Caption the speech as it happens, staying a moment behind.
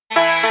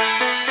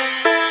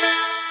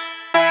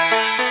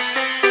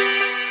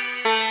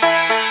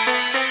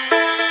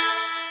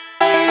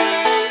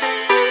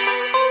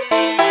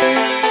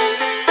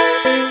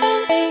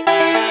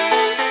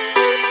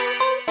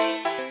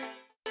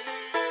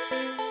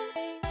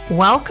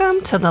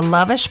Welcome to the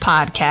Lovish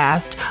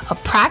Podcast, a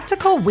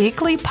practical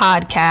weekly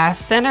podcast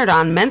centered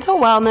on mental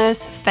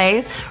wellness,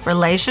 faith,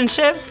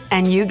 relationships,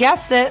 and you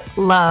guessed it,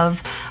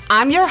 love.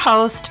 I'm your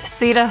host,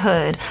 Sita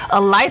Hood, a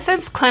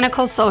licensed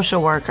clinical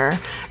social worker.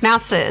 Now,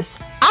 sis,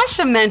 I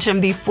should mention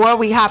before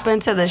we hop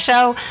into the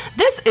show,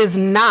 this is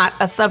not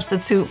a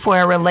substitute for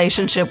a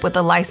relationship with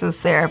a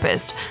licensed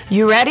therapist.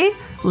 You ready?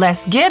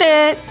 Let's get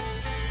it.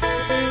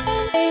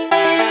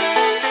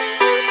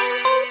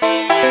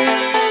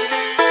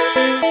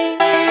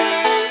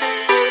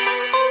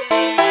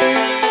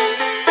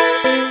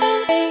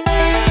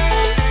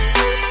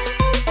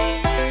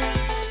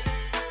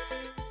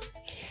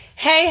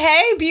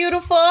 Hey,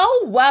 beautiful.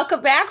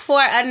 Welcome back for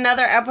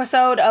another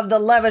episode of the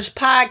Lovish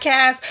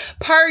Podcast.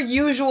 Per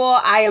usual,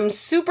 I am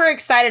super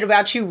excited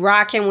about you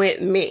rocking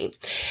with me.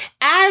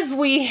 As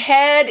we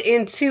head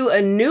into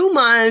a new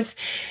month,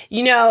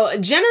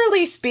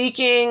 generally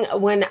speaking,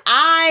 when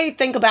I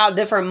think about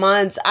different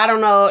months, I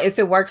don't know if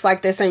it works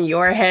like this in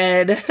your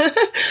head,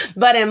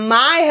 but in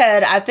my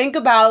head, I think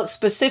about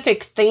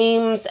specific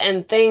themes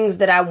and things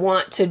that I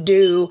want to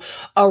do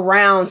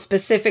around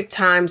specific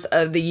times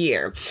of the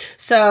year.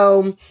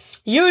 So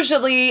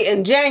usually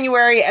in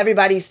January,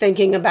 everybody's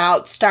thinking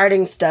about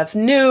starting stuff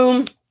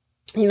new.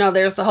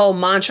 There's the whole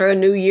mantra,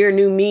 new year,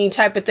 new me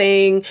type of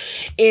thing.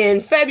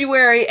 In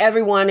February,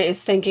 everyone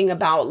is thinking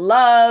about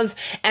love.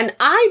 And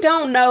I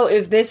don't know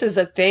if this is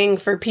a thing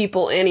for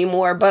people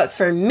anymore, but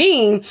for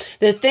me,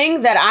 the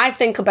thing that I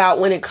think about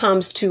when it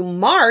comes to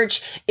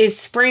March is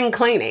spring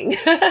cleaning.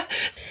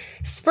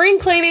 Spring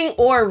cleaning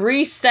or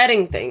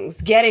resetting things,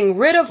 getting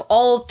rid of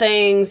old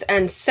things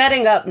and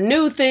setting up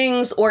new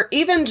things, or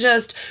even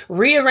just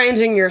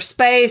rearranging your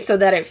space so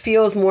that it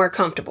feels more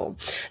comfortable.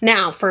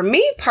 Now, for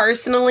me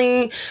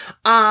personally,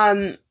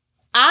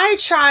 I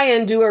try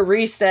and do a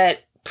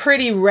reset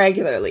pretty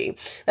regularly.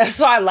 That's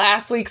why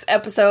last week's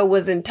episode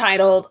was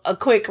entitled A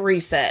Quick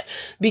Reset,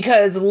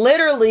 because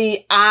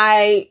literally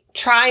I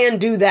try and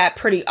do that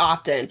pretty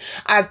often.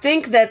 I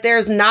think that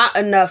there's not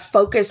enough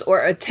focus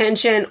or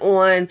attention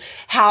on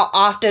how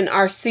often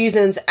our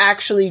seasons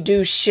actually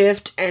do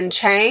shift and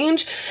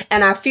change.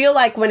 And I feel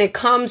like when it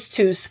comes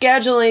to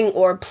scheduling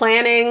or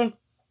planning,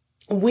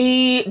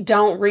 we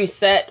don't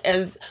reset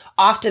as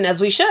often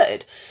as we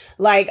should.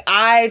 Like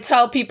I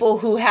tell people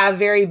who have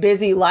very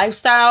busy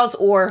lifestyles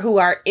or who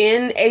are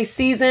in a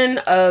season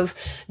of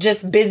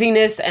just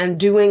busyness and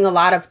doing a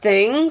lot of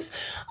things.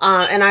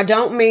 And I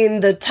don't mean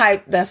the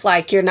type that's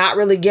like you're not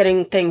really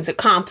getting things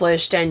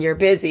accomplished and you're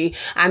busy.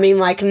 I mean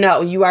like,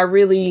 no, you are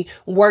really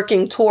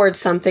working towards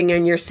something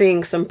and you're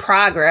seeing some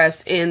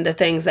progress in the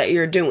things that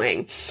you're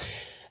doing.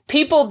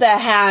 People that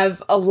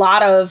have a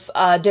lot of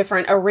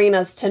different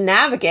arenas to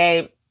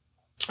navigate,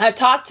 I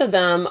talk to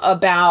them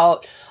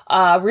about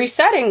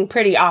resetting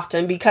pretty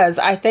often, because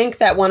I think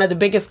that one of the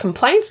biggest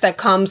complaints that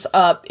comes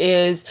up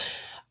is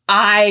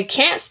I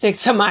can't stick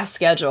to my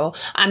schedule.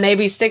 I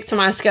maybe stick to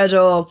my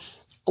schedule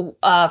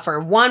for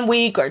 1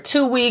 week or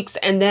 2 weeks,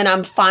 and then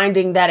I'm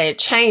finding that it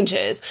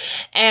changes.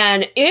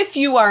 And if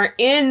you are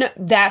in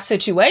that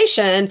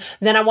situation,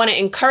 then I want to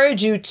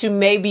encourage you to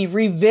maybe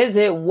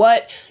revisit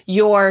what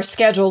your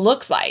schedule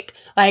looks like.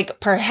 Like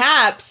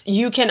perhaps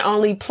you can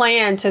only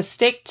plan to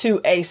stick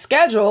to a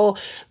schedule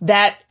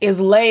that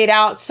is laid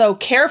out so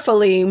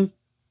carefully,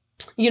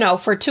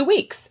 for 2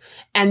 weeks.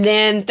 And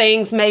then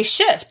things may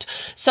shift.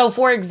 So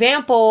for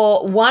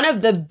example, one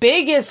of the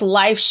biggest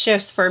life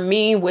shifts for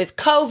me with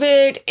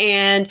COVID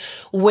and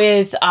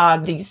with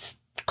these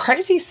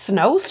crazy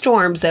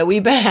snowstorms that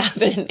we've been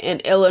having in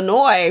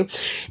Illinois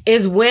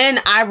is when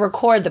I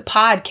record the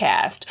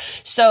podcast.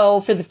 So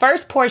for the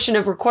first portion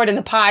of recording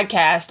the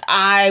podcast,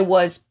 I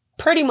was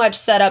pretty much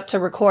set up to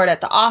record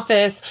at the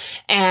office,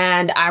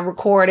 and I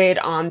recorded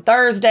on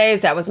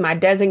Thursdays. That was my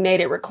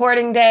designated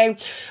recording day.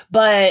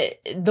 But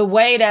the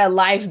way that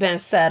life been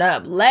set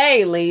up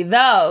lately,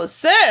 though,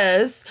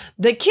 sis,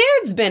 the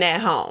kids been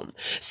at home.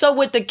 So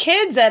with the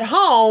kids at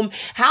home,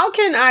 how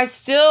can I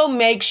still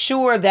make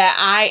sure that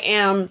I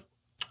am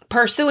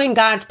pursuing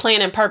God's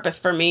plan and purpose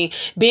for me,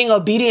 being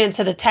obedient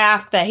to the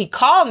task that he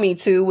called me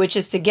to, which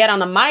is to get on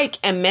the mic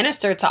and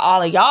minister to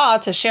all of y'all,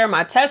 to share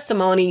my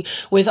testimony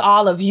with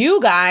all of you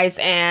guys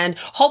and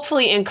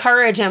hopefully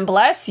encourage and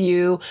bless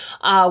you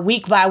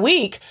week by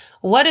week?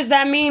 What does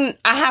that mean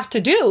I have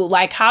to do?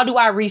 Like, how do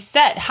I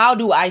reset? How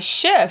do I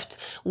shift?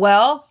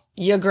 Well,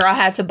 your girl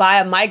had to buy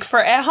a mic for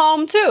at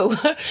home too.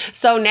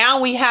 So now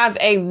we have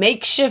a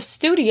makeshift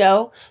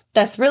studio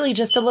that's really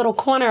just a little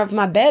corner of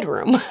my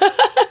bedroom.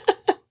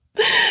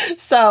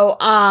 So,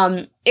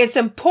 it's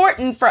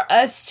important for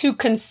us to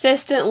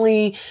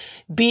consistently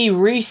be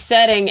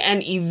resetting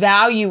and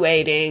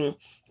evaluating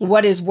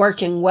what is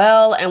working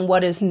well and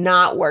what is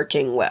not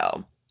working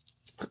well.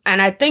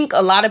 And I think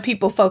a lot of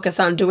people focus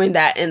on doing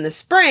that in the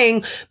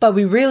spring, but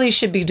we really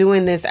should be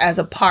doing this as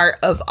a part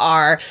of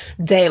our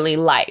daily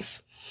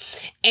life.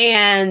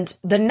 And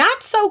the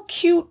not so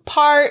cute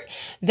part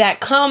that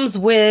comes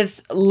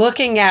with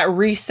looking at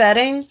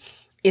resetting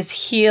is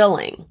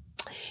healing.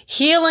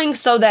 Healing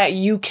so that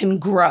you can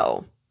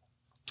grow.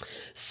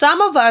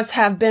 Some of us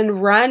have been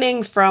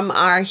running from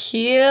our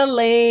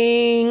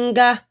healing.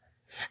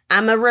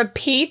 I'm going to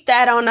repeat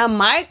that on a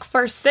mic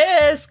for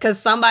sis, because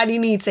somebody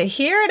needs to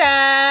hear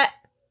that.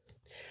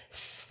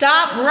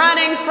 Stop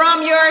running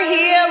from your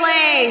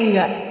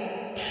healing.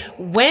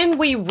 When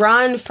we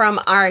run from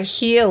our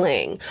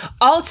healing,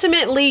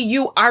 ultimately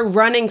you are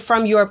running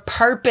from your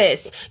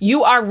purpose.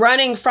 You are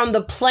running from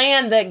the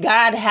plan that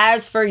God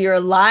has for your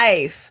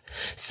life.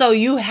 So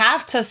you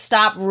have to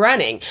stop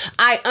running.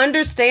 I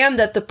understand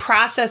that the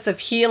process of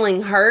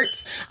healing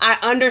hurts. I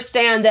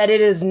understand that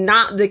it is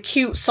not the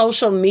cute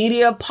social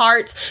media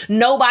parts.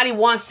 Nobody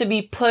wants to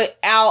be put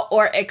out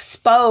or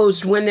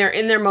exposed when they're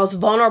in their most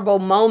vulnerable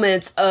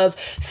moments of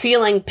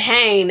feeling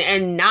pain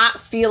and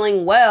not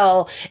feeling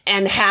well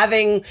and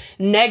having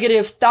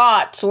negative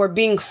thoughts or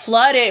being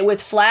flooded with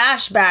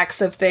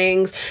flashbacks of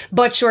things.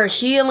 But your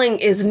healing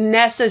is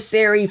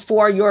necessary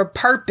for your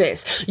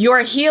purpose.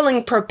 Your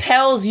healing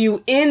propels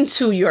you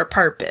into your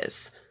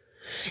purpose.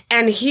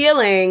 And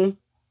healing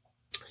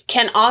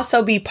can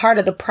also be part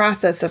of the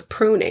process of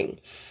pruning.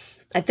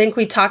 I think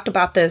we talked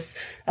about this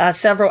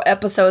several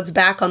episodes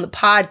back on the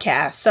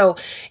podcast. So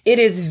it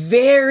is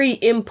very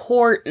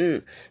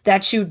important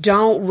that you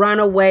don't run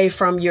away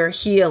from your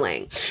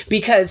healing,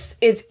 because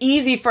it's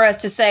easy for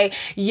us to say,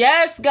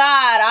 yes,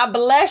 God, I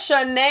bless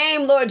your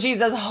name, Lord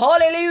Jesus.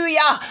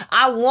 Hallelujah.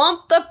 I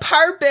want the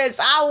purpose.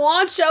 I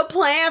want your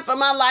plan for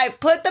my life.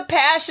 Put the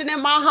passion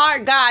in my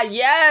heart, God.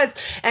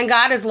 Yes. And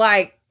God is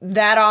like,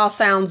 that all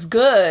sounds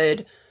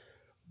good.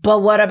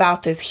 But what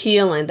about this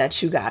healing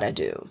that you got to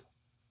do?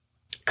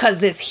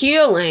 Because this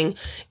healing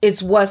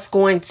is what's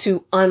going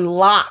to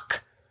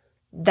unlock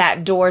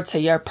that door to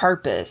your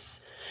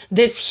purpose.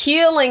 This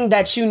healing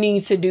that you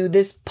need to do,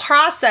 this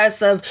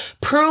process of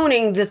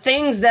pruning, the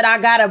things that I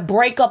got to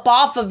break up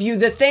off of you,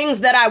 the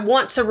things that I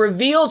want to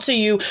reveal to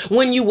you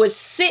when you would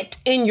sit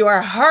in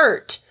your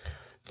hurt,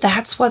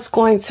 that's what's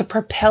going to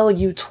propel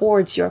you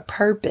towards your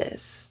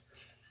purpose.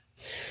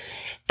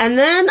 And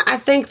then I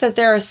think that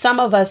there are some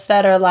of us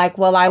that are like,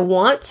 well, I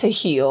want to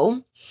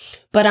heal,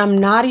 but I'm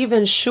not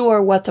even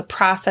sure what the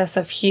process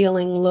of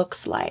healing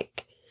looks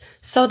like.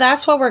 So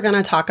that's what we're going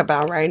to talk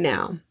about right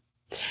now.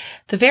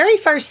 The very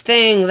first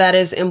thing that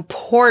is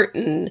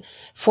important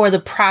for the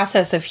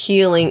process of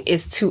healing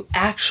is to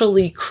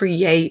actually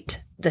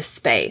create the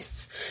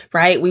space,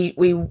 right?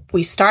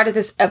 We started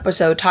this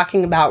episode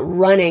talking about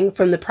running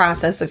from the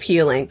process of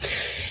healing.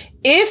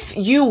 If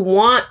you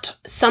want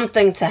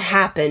something to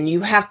happen,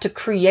 you have to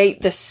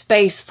create the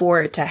space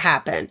for it to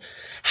happen.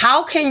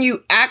 How can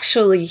you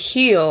actually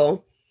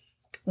heal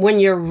when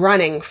you're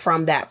running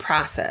from that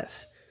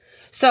process?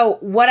 So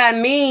what I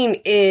mean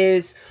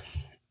is,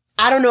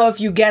 I don't know if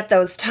you get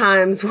those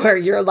times where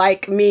you're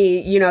like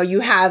me,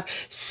 you have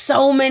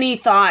so many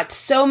thoughts,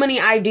 so many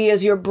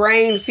ideas, your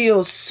brain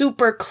feels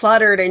super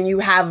cluttered and you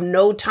have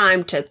no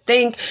time to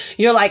think.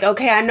 You're like,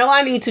 okay, I know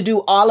I need to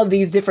do all of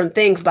these different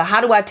things, but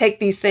how do I take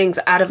these things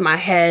out of my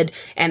head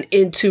and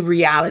into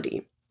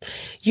reality?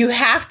 You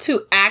have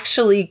to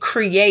actually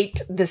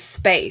create the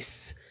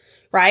space.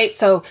 Right?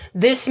 So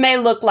this may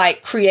look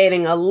like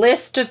creating a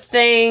list of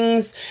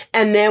things.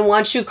 And then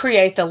once you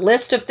create the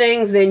list of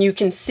things, then you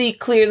can see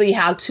clearly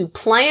how to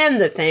plan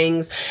the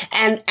things.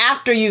 And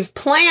after you've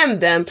planned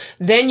them,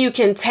 then you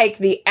can take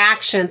the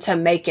action to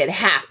make it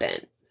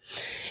happen.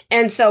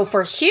 And so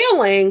for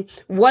healing,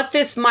 what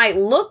this might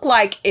look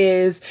like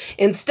is,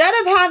 instead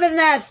of having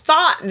that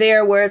thought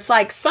there where it's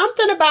like,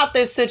 something about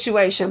this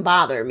situation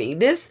bothered me.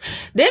 This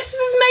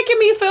is making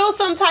me feel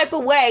some type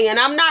of way, and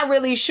I'm not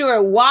really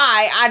sure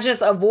why. I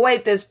just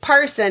avoid this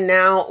person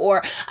now,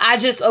 or I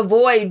just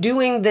avoid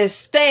doing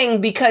this thing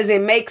because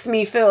it makes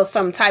me feel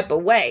some type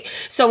of way.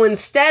 So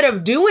instead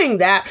of doing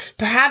that,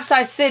 perhaps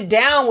I sit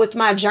down with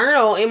my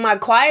journal in my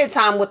quiet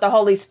time with the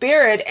Holy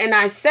Spirit and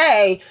I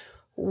say,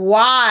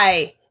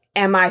 why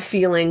am I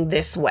feeling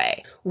this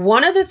way?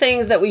 One of the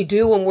things that we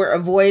do when we're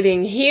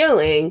avoiding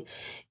healing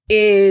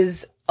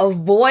is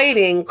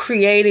avoiding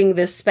creating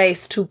this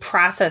space to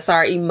process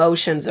our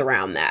emotions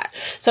around that.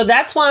 So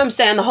that's why I'm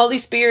saying the Holy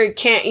Spirit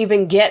can't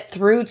even get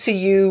through to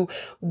you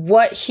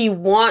what he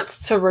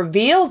wants to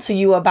reveal to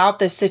you about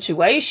this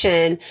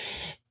situation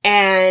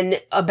and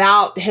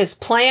about his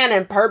plan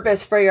and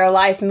purpose for your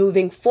life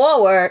moving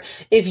forward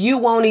if you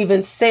won't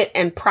even sit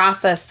and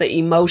process the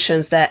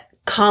emotions that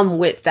come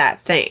with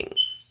that thing.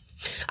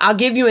 I'll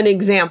give you an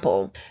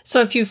example.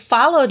 So if you've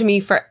followed me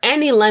for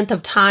any length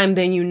of time,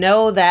 then you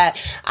know that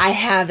I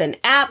have an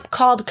app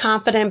called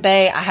Confident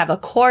Bae. I have a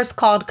course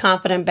called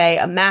Confident Bae,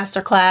 a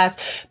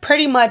masterclass.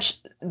 Pretty much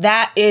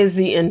that is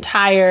the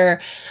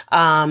entire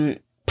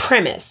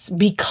premise,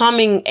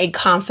 becoming a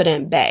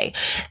confident bae.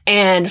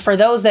 And for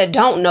those that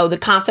don't know, the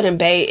confident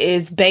bae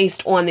is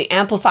based on the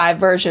amplified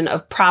version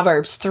of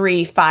Proverbs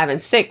 3, 5,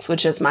 and 6,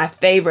 which is my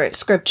favorite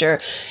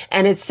scripture.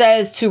 And it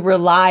says to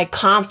rely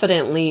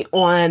confidently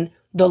on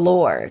the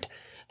Lord,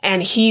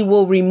 and he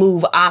will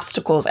remove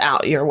obstacles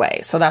out your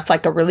way. So that's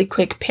like a really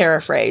quick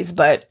paraphrase,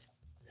 but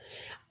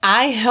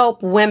I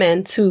help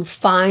women to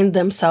find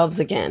themselves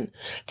again,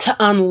 to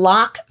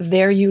unlock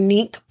their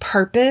unique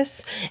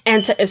purpose,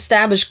 and to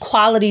establish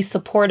quality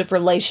supportive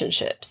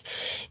relationships.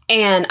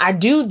 And I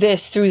do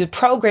this through the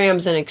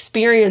programs and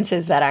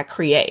experiences that I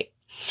create.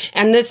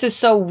 And this is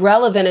so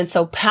relevant and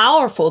so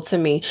powerful to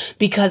me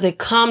because it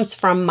comes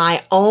from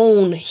my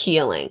own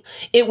healing.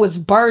 It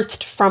was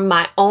birthed from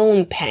my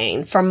own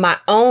pain, from my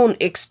own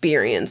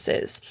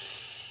experiences.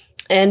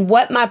 And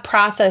what my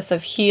process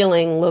of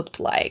healing looked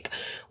like,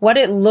 what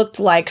it looked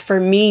like for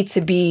me to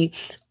be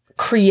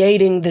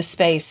creating the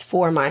space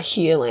for my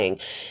healing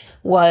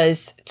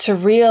was to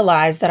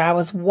realize that I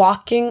was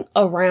walking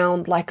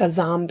around like a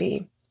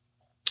zombie.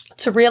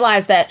 To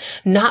realize that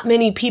not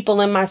many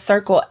people in my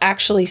circle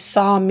actually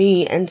saw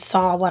me and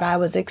saw what I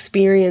was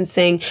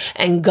experiencing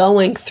and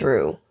going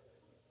through.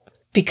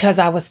 Because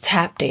I was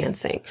tap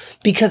dancing,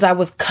 because I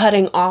was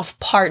cutting off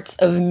parts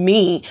of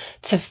me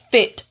to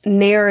fit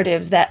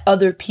narratives that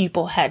other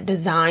people had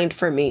designed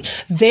for me,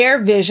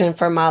 their vision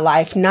for my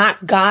life,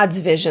 not God's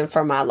vision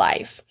for my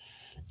life.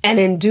 And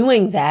in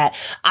doing that,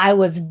 I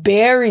was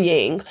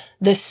burying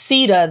the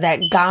Sita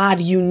that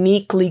God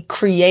uniquely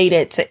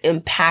created to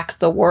impact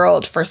the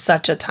world for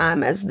such a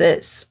time as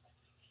this.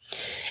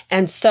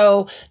 And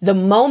so the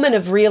moment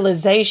of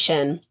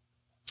realization,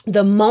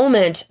 the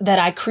moment that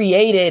I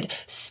created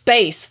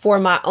space for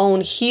my own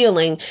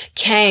healing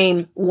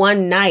came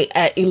one night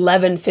at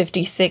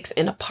 11:56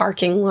 in a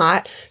parking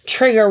lot.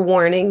 Trigger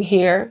warning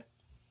here.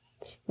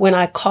 When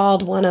I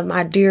called one of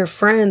my dear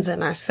friends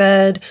and I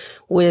said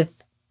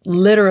with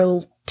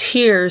literal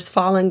tears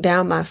falling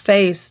down my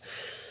face,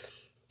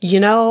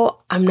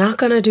 I'm not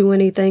going to do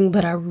anything,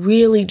 but I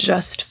really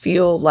just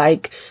feel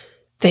like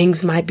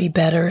things might be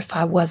better if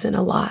I wasn't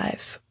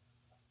alive.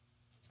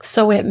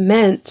 So it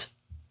meant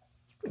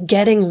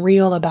getting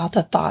real about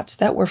the thoughts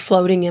that were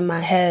floating in my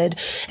head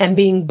and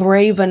being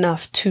brave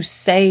enough to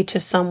say to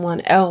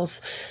someone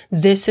else,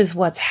 this is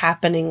what's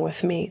happening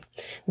with me.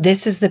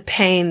 This is the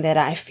pain that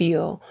I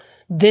feel.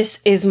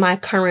 This is my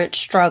current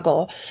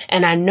struggle.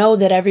 And I know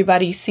that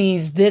everybody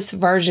sees this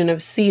version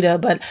of Sita,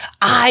 but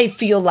I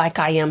feel like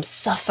I am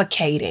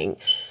suffocating.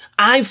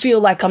 I feel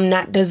like I'm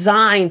not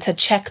designed to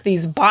check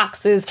these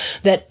boxes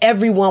that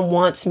everyone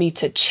wants me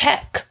to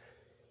check.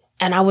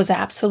 And I was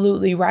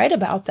absolutely right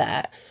about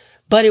that.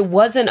 But it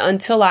wasn't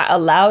until I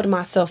allowed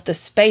myself the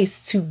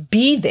space to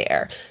be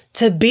there,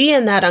 to be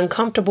in that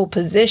uncomfortable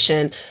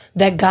position,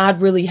 that God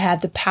really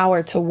had the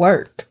power to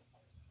work.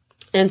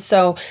 And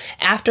so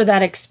after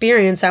that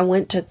experience, I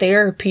went to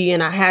therapy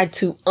and I had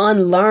to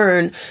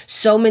unlearn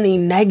so many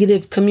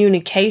negative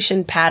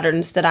communication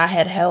patterns that I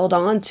had held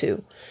on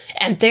to.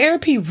 And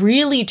therapy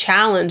really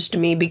challenged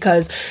me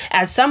because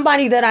as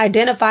somebody that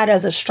identified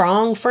as a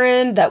strong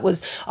friend that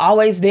was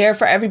always there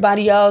for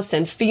everybody else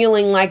and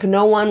feeling like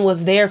no one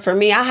was there for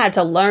me, I had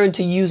to learn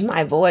to use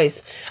my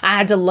voice. I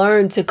had to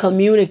learn to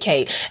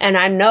communicate. And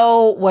I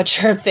know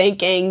what you're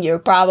thinking. You're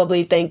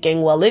probably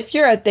thinking, well, if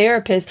you're a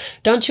therapist,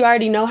 don't you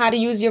already know how to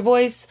use your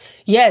voice?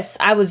 Yes,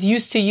 I was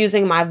used to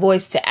using my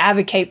voice to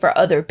advocate for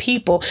other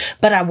people,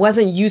 but I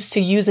wasn't used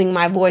to using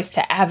my voice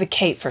to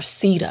advocate for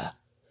Sita.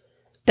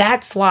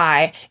 That's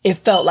why it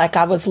felt like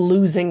I was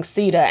losing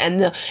Sita. And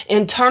the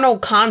internal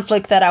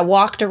conflict that I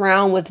walked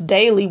around with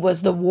daily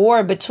was the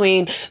war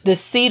between the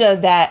Sita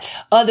that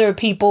other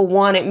people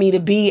wanted me to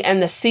be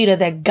and the Sita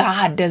that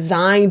God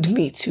designed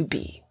me to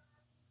be.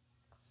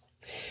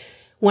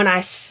 When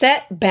I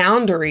set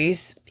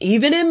boundaries,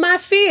 even in my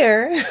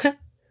fear,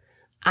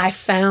 I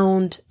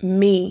found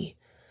me.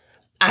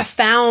 I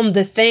found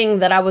the thing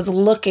that I was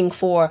looking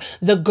for,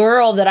 the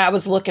girl that I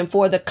was looking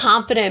for, the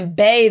confident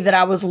bae that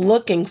I was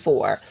looking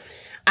for.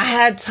 I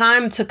had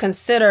time to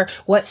consider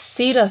what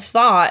Sita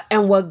thought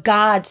and what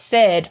God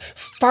said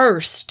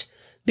first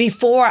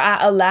before I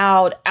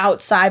allowed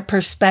outside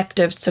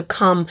perspectives to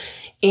come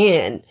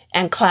in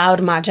and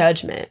cloud my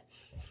judgment.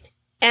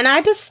 And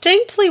I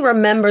distinctly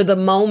remember the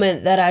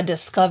moment that I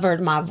discovered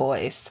my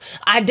voice.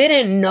 I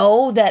didn't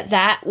know that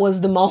that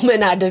was the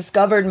moment I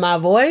discovered my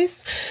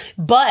voice,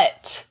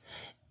 but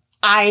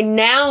I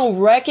now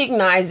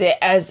recognize it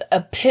as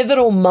a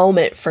pivotal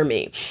moment for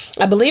me.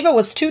 I believe it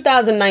was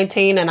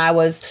 2019 and I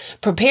was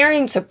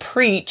preparing to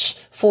preach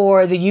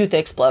for the youth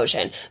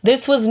explosion.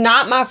 This was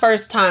not my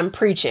first time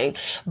preaching,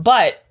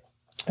 but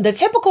the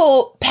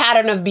typical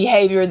pattern of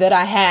behavior that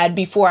I had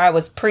before I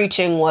was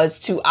preaching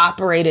was to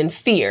operate in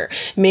fear,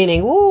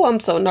 meaning, ooh, I'm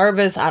so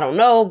nervous. I don't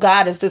know.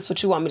 God, is this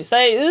what you want me to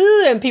say?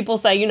 Ooh, and people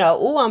say,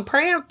 ooh, I'm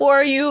praying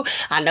for you.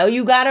 I know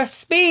you got to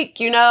speak,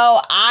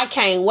 I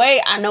can't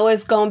wait. I know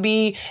it's going to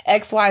be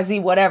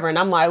XYZ, whatever. And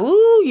I'm like,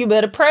 ooh, you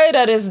better pray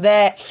that is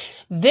that.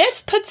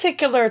 This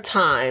particular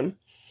time,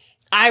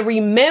 I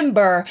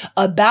remember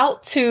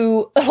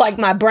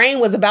my brain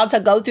was about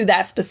to go through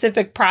that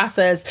specific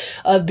process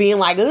of being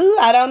like, ooh,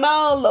 I don't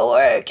know,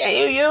 Lord, can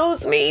you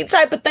use me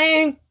type of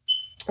thing?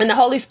 And the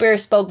Holy Spirit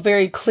spoke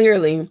very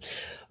clearly.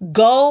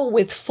 Go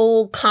with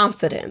full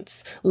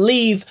confidence.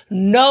 Leave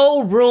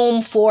no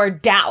room for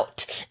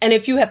doubt. And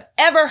if you have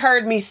ever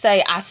heard me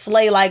say, I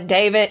slay like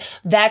David,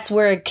 that's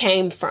where it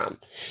came from.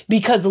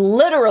 Because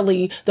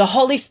literally the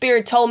Holy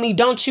Spirit told me,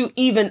 don't you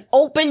even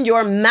open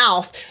your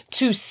mouth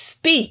to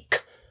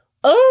speak.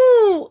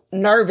 Oh,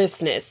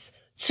 nervousness.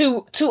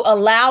 To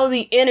allow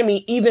the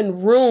enemy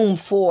even room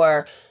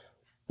for,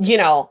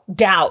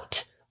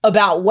 doubt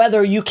about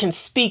whether you can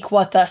speak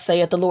what thus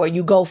saith the Lord.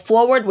 You go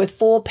forward with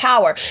full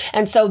power.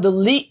 And so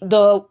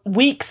the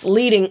weeks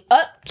leading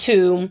up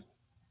to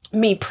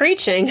me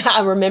preaching, I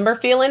remember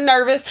feeling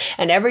nervous.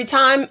 And every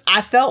time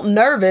I felt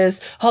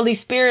nervous, Holy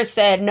Spirit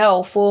said,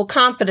 no, full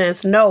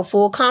confidence, no,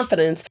 full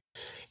confidence.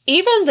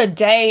 Even the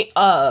day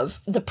of,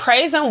 the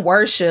praise and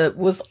worship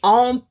was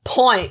on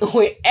point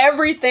with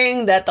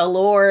everything that the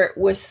Lord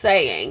was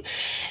saying.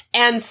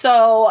 And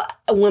so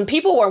when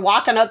people were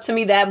walking up to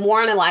me that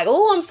morning, like,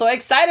 oh, I'm so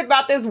excited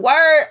about this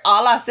word,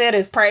 all I said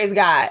is praise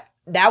God.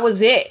 That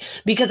was it,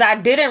 because I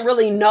didn't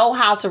really know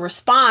how to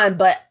respond,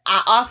 but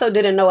I also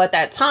didn't know at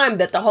that time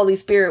that the Holy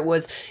Spirit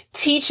was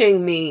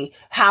teaching me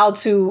how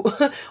to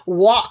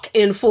walk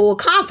in full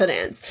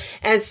confidence.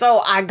 And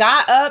so I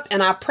got up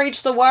and I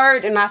preached the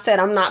word, and I said,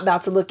 I'm not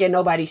about to look at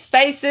nobody's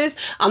faces.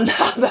 I'm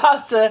not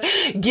about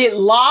to get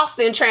lost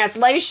in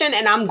translation,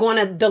 and I'm going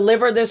to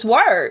deliver this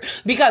word,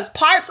 because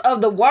parts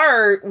of the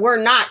word were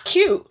not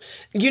cute.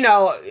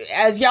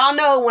 As y'all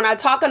know, when I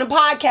talk on the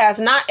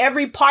podcast, not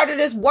every part of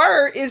this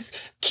word is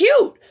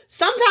cute.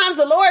 Sometimes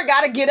the Lord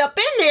got to get up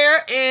in there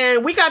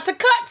and we got to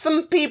cut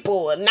some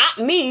people. Not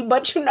me,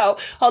 but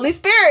Holy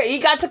Spirit, he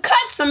got to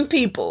cut some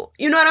people.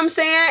 You know what I'm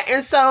saying?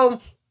 And so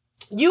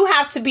you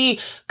have to be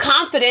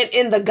confident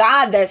in the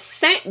God that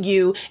sent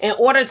you in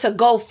order to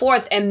go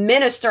forth and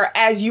minister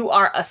as you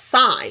are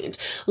assigned.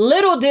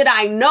 Little did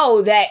I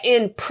know that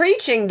in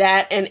preaching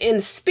that and in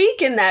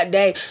speaking that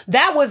day,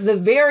 that was the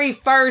very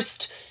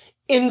first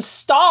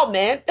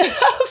installment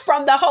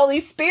from the Holy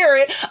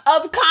Spirit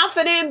of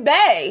Confident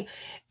Bae.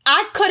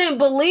 I couldn't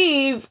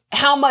believe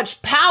how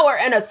much power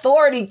and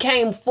authority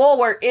came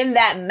forward in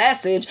that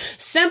message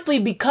simply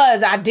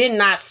because I did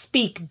not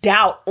speak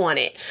doubt on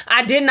it.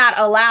 I did not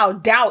allow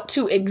doubt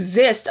to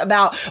exist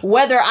about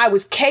whether I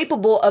was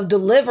capable of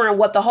delivering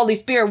what the Holy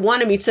Spirit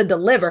wanted me to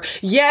deliver.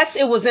 Yes,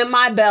 it was in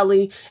my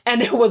belly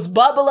and it was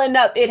bubbling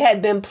up. It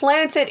had been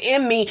planted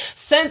in me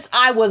since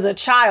I was a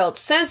child,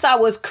 since I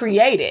was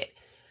created.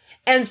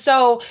 And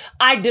so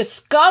I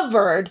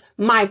discovered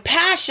my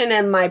passion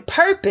and my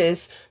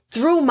purpose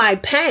through my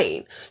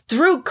pain,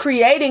 through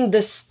creating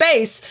the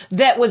space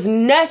that was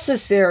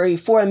necessary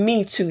for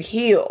me to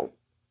heal.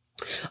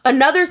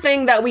 Another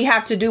thing that we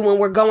have to do when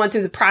we're going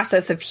through the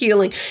process of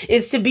healing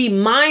is to be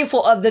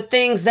mindful of the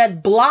things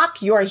that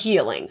block your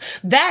healing.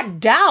 That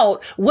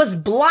doubt was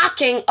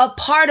blocking a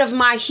part of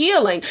my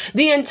healing.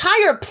 The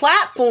entire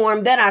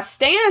platform that I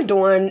stand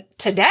on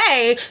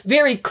today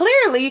very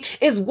clearly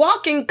is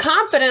walking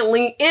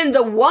confidently in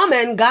the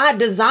woman God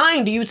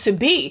designed you to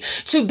be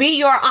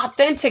your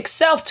authentic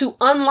self, to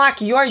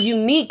unlock your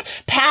unique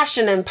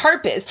passion and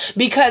purpose,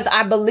 because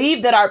I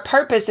believe that our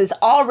purpose is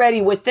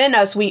already within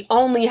us. We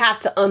only have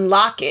to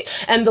unlock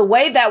it. And the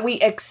way that we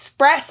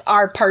express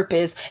our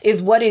purpose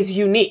is what is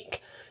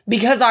unique,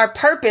 because our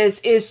purpose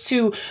is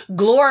to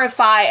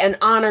glorify and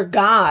honor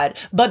God.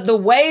 But the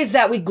ways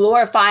that we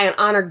glorify and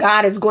honor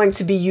God is going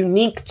to be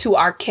unique to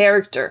our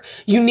character,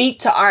 unique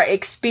to our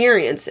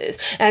experiences.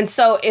 And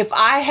so if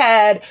I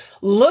had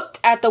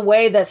looked at the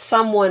way that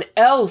someone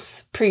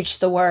else preached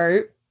the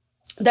word,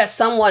 that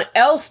someone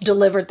else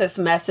delivered this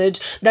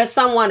message, that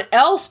someone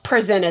else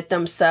presented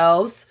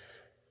themselves,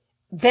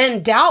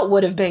 then doubt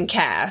would have been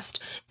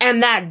cast.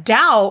 And that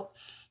doubt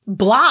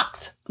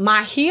blocked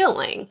my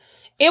healing.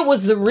 It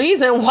was the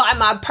reason why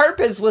my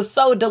purpose was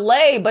so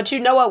delayed. But you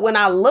know what? When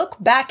I look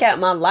back at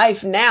my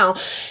life now,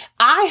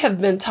 I have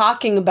been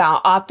talking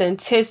about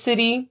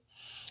authenticity,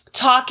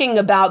 talking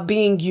about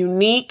being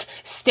unique,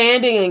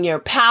 standing in your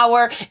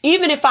power.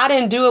 Even if I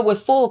didn't do it with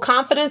full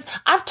confidence,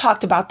 I've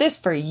talked about this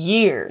for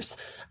years.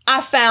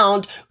 I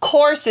found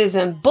courses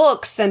and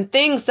books and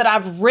things that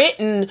I've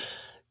written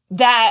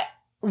that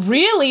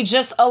really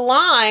just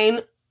align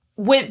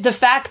with the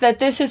fact that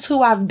this is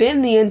who I've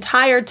been the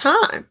entire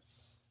time.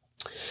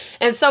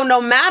 And so no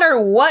matter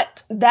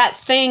what that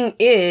thing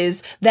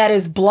is that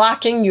is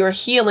blocking your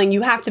healing,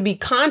 you have to be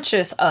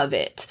conscious of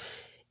it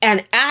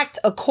and act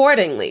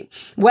accordingly.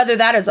 Whether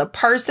that is a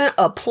person,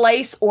 a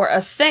place, or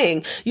a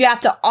thing, you have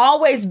to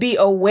always be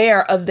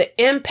aware of the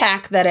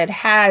impact that it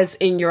has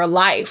in your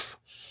life.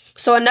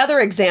 So another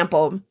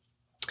example,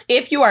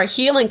 if you are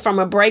healing from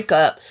a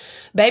breakup,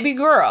 baby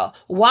girl,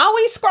 while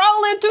we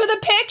scrolling through the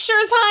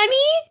pictures,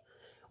 honey,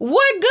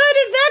 What good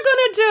is that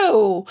going to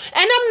do?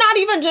 And I'm not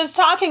even just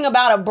talking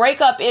about a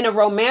breakup in a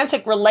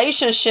romantic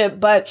relationship,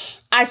 but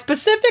I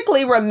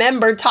specifically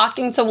remember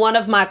talking to one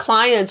of my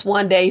clients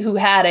one day who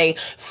had a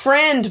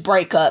friend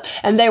breakup,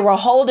 and they were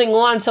holding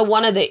on to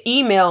one of the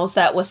emails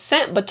that was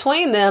sent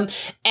between them.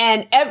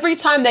 And every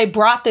time they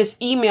brought this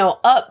email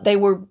up, they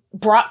were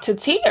brought to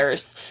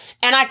tears.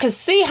 And I could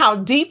see how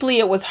deeply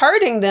it was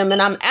hurting them. And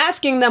I'm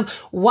asking them,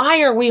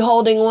 why are we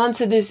holding on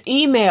to this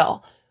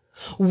email?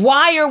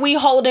 Why are we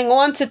holding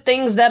on to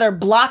things that are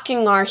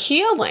blocking our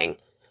healing?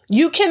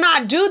 You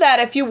cannot do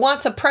that if you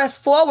want to press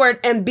forward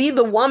and be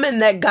the woman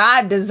that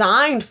God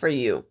designed for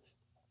you.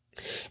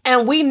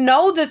 And we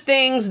know the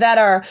things that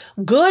are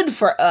good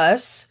for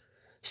us.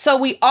 So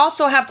we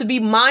also have to be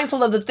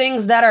mindful of the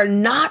things that are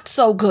not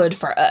so good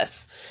for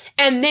us,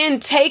 and then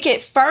take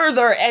it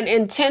further and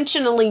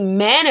intentionally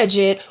manage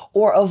it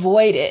or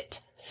avoid it.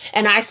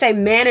 And I say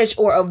manage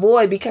or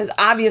avoid because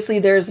obviously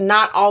there's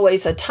not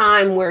always a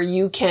time where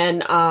you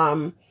can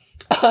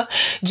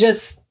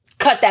just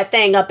cut that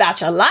thing up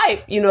out your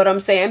life. You know what I'm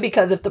saying?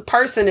 Because if the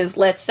person is,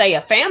 let's say,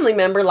 a family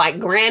member like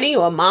granny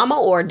or mama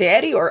or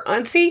daddy or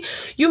auntie,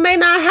 you may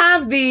not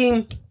have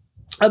the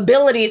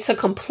ability to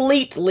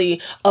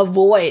completely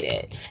avoid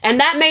it. And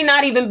that may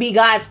not even be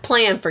God's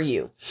plan for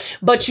you.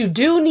 But you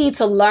do need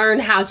to learn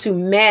how to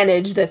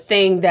manage the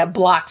thing that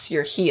blocks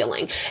your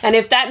healing. And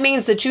if that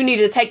means that you need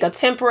to take a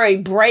temporary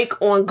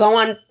break on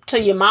going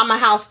to your mama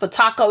house for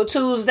Taco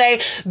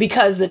Tuesday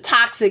because the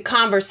toxic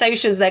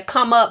conversations that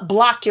come up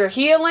block your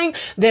healing,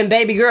 then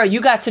baby girl, you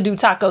got to do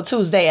Taco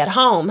Tuesday at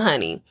home,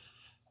 honey.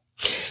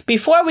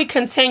 Before we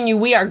continue,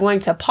 we are going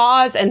to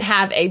pause and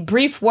have a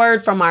brief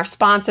word from our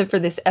sponsor for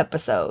this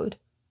episode.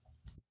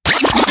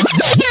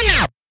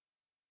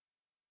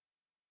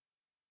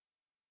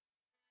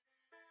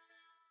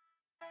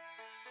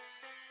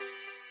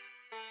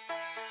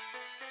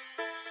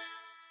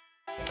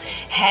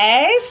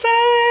 Hey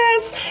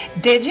sis!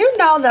 Did you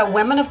know that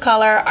women of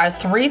color are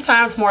 3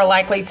 times more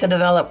likely to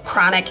develop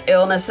chronic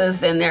illnesses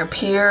than their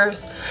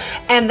peers?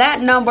 And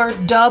that number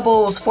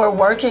doubles for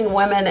working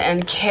women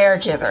and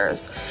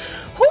caregivers.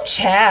 Whoo,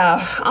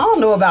 child, I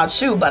don't know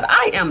about you, but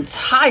I am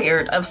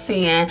tired of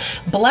seeing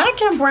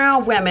Black and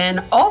brown women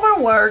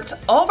overworked,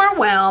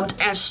 overwhelmed,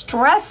 and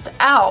stressed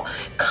out,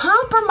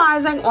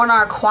 compromising on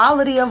our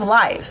quality of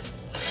life.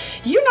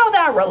 You know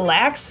that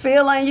relaxed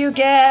feeling you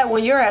get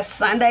when you're at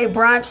Sunday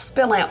brunch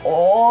spilling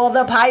all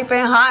the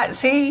piping hot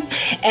tea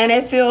and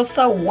it feels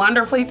so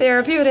wonderfully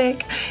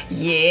therapeutic?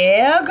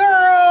 Yeah,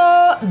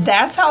 girl,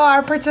 that's how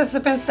our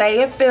participants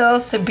say it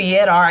feels to be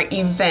at our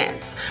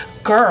events.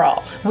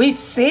 Girl, we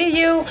see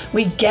you,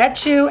 we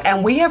get you,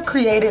 and we have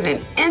created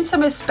an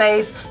intimate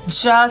space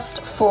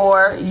just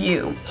for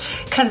you.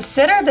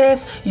 Consider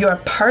this your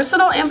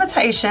personal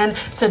invitation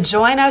to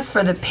join us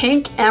for the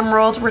Pink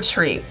Emerald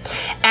Retreat.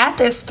 At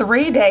this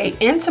 3-day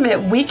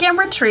intimate weekend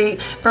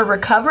retreat for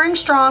recovering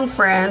strong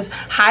friends,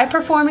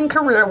 high-performing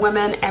career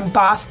women, and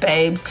boss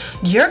babes,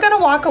 you're going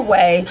to walk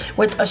away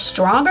with a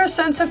stronger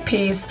sense of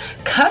peace,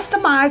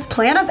 customized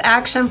plan of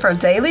action for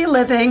daily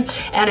living,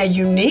 and a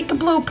unique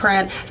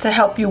blueprint to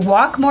help you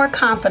walk more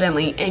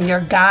confidently in your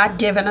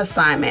God-given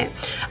assignment.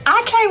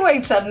 I can't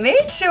wait to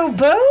meet you,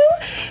 boo!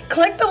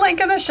 Click the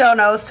link in the show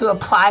notes to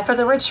apply for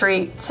the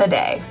retreat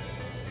today.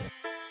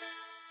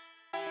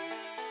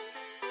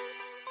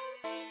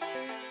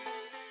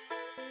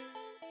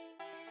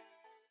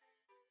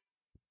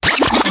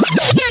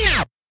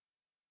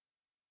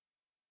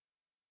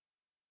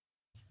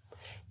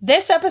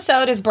 This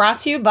episode is brought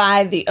to you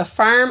by the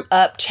Affirm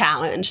Up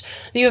Challenge.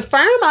 The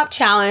Affirm Up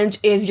Challenge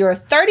is your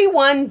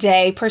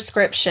 31-day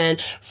prescription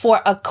for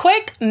a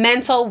quick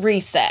mental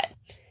reset.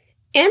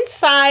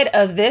 Inside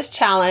of this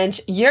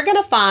challenge, you're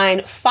going to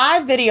find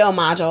 5 video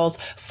modules,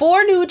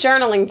 4 new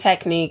journaling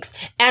techniques,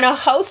 and a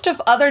host of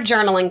other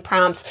journaling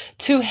prompts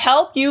to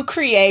help you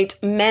create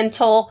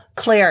mental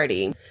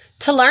clarity.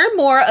 To learn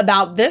more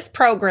about this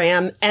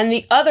program and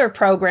the other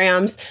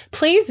programs,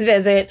 please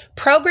visit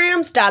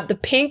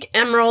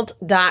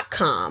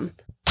programs.thepinkemerald.com.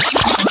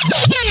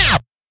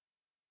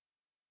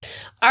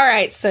 All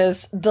right,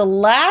 sis, the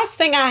last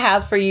thing I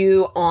have for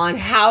you on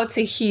how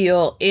to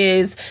heal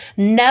is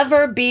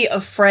never be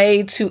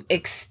afraid to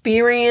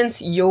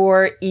experience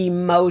your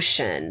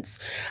emotions.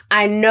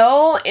 I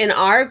know in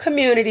our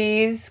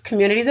communities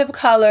of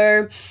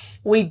color,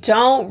 we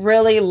don't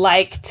really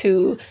like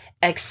to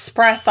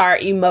express our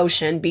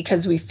emotion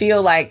because we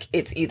feel like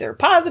it's either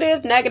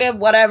positive, negative,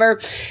 whatever.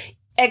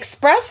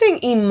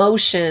 Expressing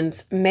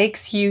emotions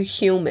makes you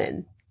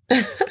human.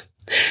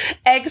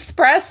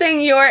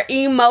 Expressing your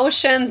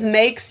emotions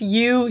makes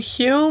you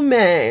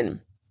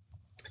human.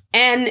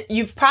 And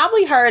you've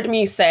probably heard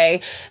me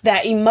say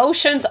that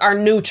emotions are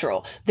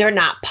neutral. They're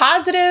not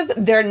positive.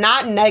 They're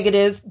not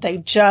negative. They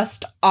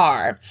just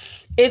are.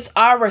 It's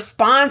our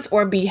response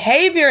or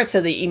behavior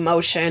to the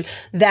emotion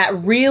that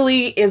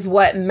really is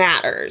what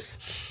matters.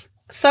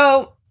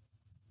 So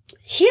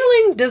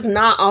healing does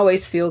not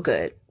always feel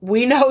good.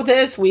 We know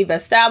this. We've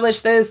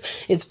established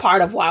this. It's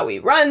part of why we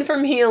run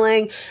from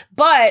healing.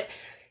 But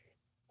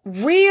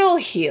real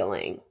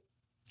healing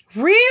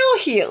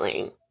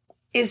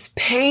is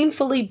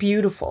painfully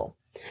beautiful.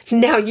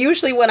 Now,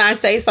 usually when I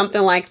say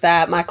something like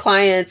that, my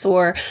clients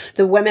or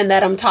the women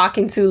that I'm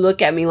talking to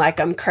look at me like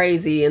I'm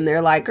crazy and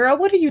they're like, girl,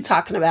 what are you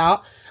talking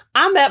about?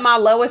 I'm at my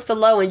lowest of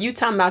low and you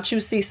talking about you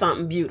see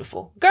something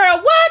beautiful.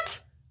 Girl,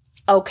 what?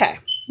 Okay,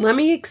 let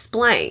me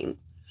explain.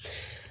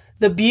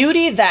 The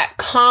beauty that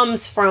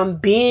comes from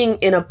being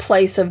in a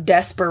place of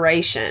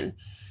desperation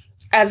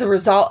as a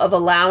result of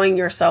allowing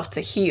yourself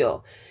to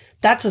heal,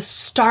 that's a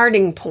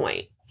starting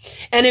point.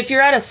 And if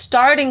you're at a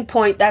starting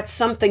point, that's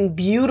something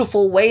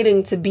beautiful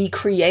waiting to be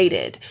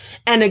created.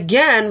 And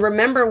again,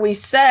 remember we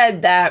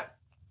said that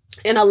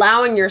in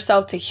allowing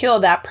yourself to heal,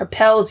 that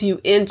propels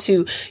you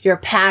into your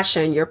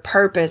passion, your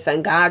purpose,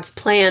 and God's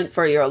plan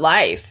for your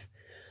life.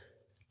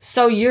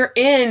 So you're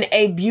in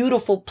a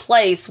beautiful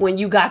place when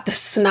you got the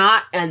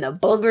snot and the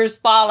boogers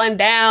falling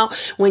down,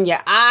 when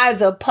your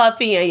eyes are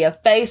puffy and your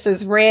face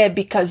is red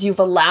because you've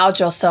allowed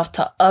yourself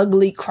to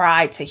ugly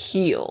cry to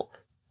heal.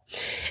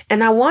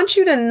 And I want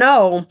you to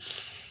know,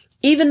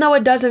 even though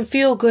it doesn't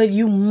feel good,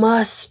 you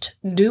must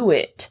do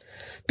it,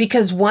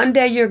 because one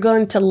day you're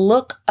going to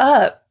look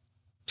up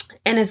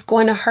and it's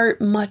going to hurt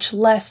much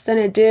less than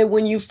it did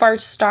when you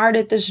first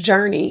started this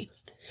journey.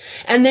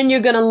 And then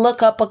you're going to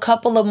look up a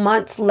couple of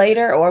months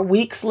later or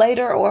weeks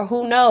later, or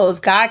who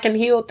knows, God can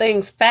heal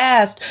things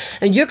fast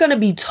and you're going to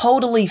be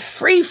totally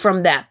free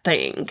from that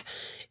thing.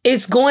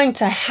 It's going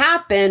to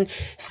happen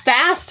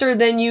faster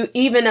than you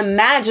even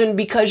imagined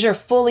because you're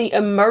fully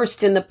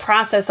immersed in the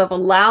process of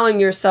allowing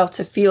yourself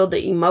to feel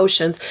the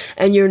emotions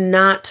and you're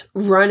not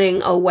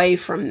running away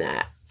from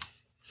that.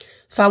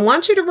 So I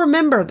want you to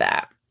remember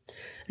that.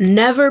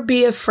 Never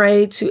be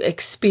afraid to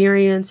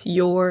experience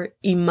your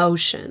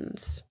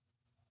emotions.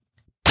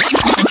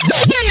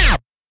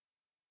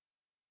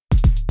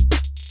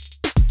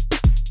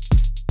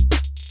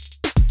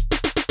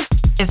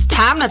 It's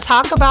time to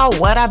talk about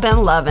what I've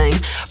been loving.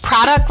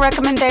 Product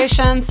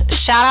recommendations,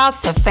 shout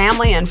outs to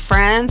family and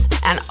friends,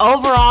 and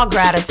overall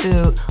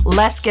gratitude.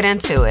 Let's get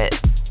into it.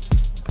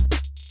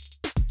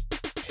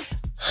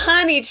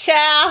 Honey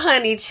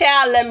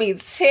child, let me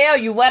tell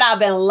you what I've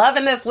been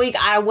loving this week.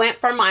 I went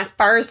for my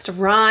first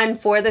run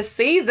for the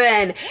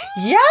season.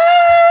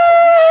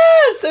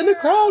 Yes! And the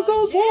crowd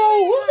goes,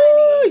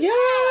 whoa,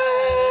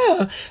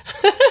 yeah!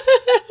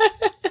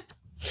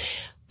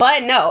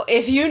 But no,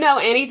 if you know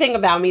anything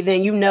about me,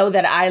 then you know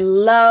that I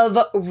love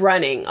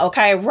running,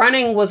 okay?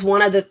 Running was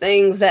one of the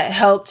things that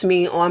helped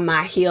me on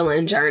my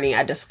healing journey.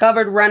 I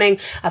discovered running.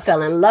 I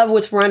fell in love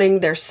with running.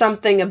 There's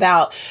something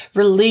about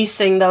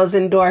releasing those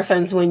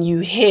endorphins when you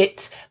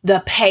hit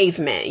the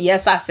pavement.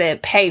 Yes, I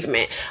said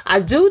pavement.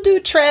 I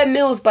do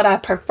treadmills, but I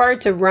prefer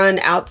to run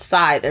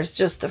outside. There's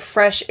just the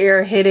fresh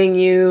air hitting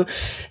you,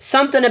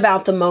 something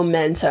about the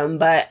momentum.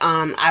 But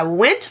I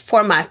went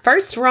for my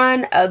first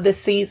run of the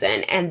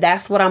season, and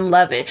that's what I'm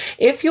loving.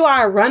 If you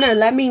are a runner,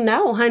 let me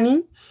know,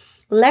 honey.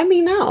 Let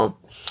me know.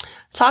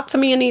 Talk to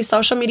me in these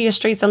social media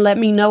streets and let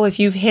me know if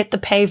you've hit the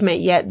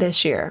pavement yet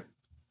this year.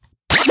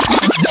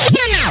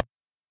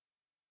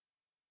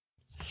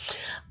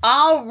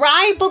 All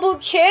right, Boo Boo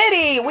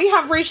Kitty, we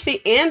have reached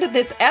the end of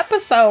this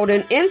episode.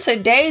 And in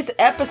today's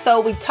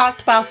episode, we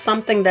talked about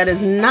something that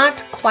is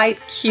not quite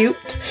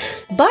cute,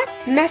 but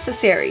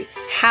necessary.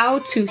 How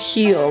to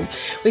heal.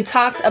 We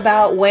talked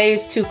about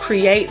ways to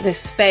create this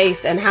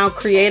space and how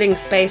creating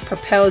space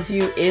propels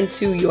you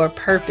into your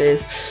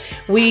purpose.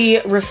 We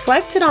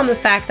reflected on the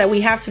fact that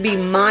we have to be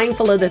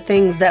mindful of the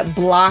things that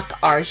block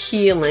our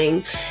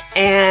healing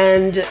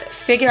and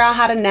figure out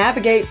how to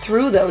navigate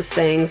through those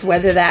things,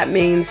 whether that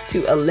means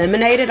to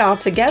eliminate it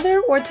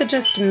altogether or to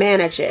just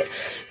manage it.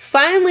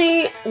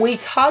 Finally, we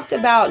talked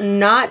about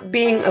not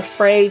being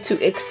afraid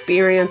to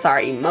experience our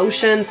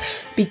emotions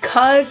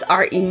because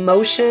our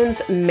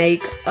emotions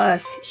make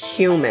us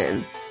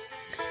human.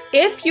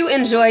 If you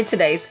enjoyed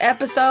today's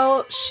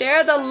episode,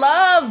 share the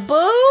love,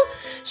 boo.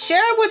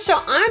 Share it with your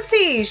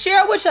auntie.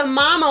 Share it with your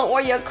mama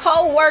or your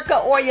coworker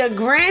or your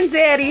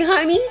granddaddy,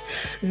 honey.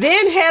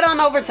 Then head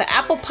on over to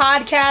Apple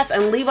Podcasts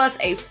and leave us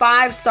a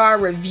 5-star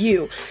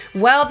review.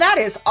 Well, that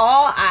is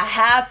all I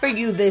have for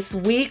you this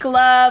week,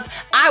 love.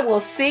 I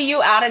will see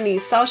you out in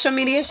these social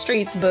media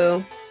streets,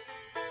 boo.